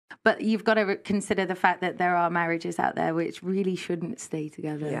But you've got to consider the fact that there are marriages out there which really shouldn't stay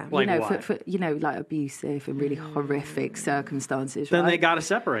together. Yeah. You Like know, what? for like abusive and really horrific circumstances. Then they right? got to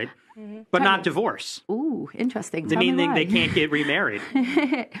separate, but not divorce. Ooh, interesting. They Tell me mean why. they can't get remarried.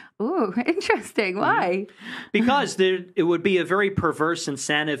 Ooh, interesting. Why? Because it would be a very perverse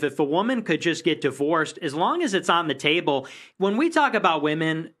incentive if a woman could just get divorced as long as it's on the table. When we talk about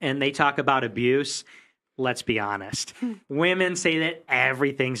women and they talk about abuse, let's be honest. Women say that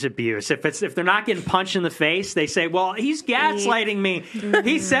everything's abuse. If they're not getting punched in the face, they say, well, he's gaslighting me.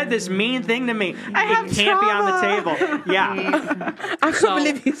 He said this mean thing to me. It can't be on the table. Yeah. I can't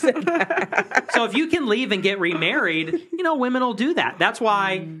believe you said that. So if you can leave and get remarried, women will do that. That's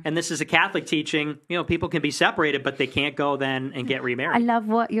why, and this is a Catholic teaching, people can be separated, but they can't go then and get remarried. I love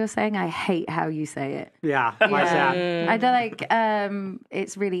what you're saying. I hate how you say it. Yeah. Why is that? I don't like,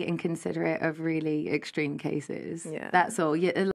 it's really inconsiderate of really extreme cases. Yeah. That's all.